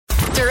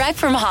Direct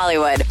from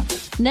Hollywood.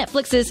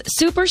 Netflix's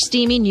super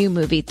steamy new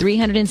movie,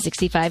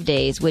 365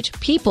 Days, which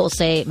people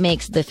say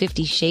makes the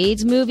 50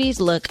 Shades movies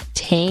look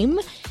tame,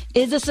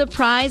 is a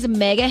surprise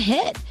mega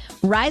hit,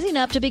 rising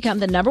up to become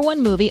the #1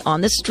 movie on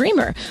the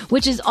streamer,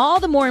 which is all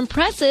the more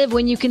impressive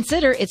when you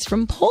consider it's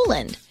from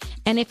Poland.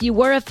 And if you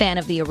were a fan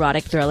of the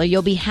erotic thriller,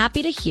 you'll be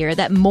happy to hear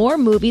that more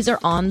movies are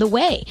on the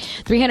way.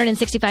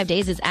 365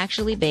 Days is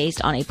actually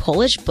based on a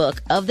Polish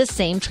book of the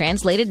same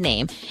translated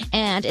name,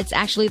 and it's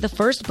actually the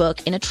first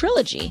book in a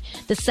trilogy.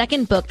 The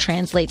second book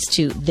translates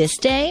to This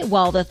Day,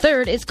 while the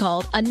third is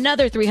called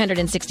Another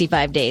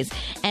 365 Days.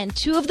 And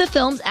 2 of the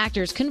film's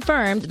actors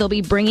confirmed they'll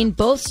be bringing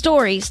both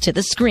stories to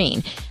the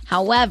screen.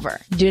 However,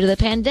 due to the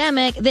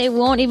pandemic, they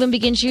won't even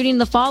begin shooting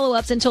the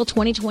follow-ups until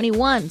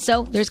 2021,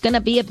 so there's going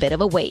to be a bit of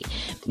a wait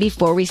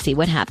before we see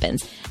what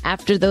happens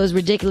after those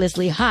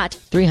ridiculously hot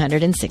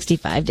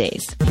 365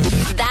 days.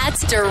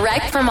 That's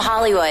Direct from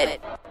Hollywood.